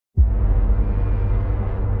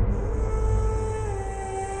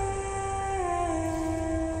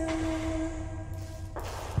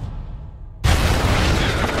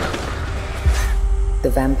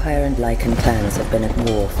vampire and Lycan clans have been at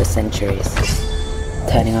war for centuries,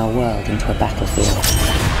 turning our world into a battlefield.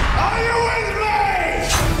 Are you with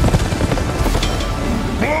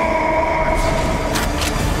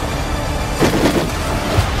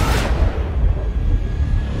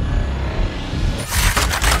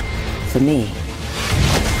For me,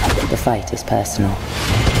 the fight is personal.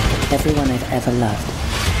 Everyone I've ever loved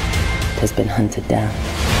has been hunted down.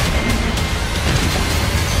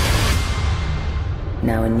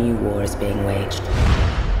 Now a new war is being waged.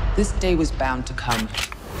 This day was bound to come.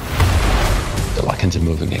 The Lycans are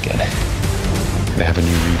moving again. They have a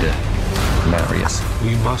new leader, Marius.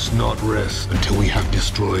 We must not rest until we have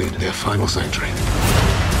destroyed their final sanctuary.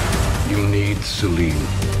 You need Celine.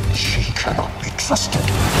 She cannot be trusted.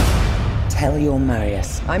 Tell your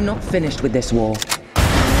Marius, I'm not finished with this war.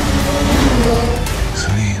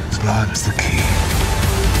 Celine's blood is the key.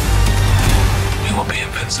 We will be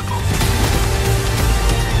invincible.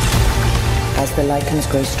 As the Lycans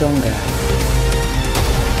grow stronger,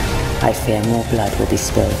 I fear more blood will be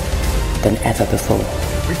spilled than ever before.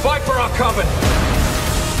 We fight for our coven!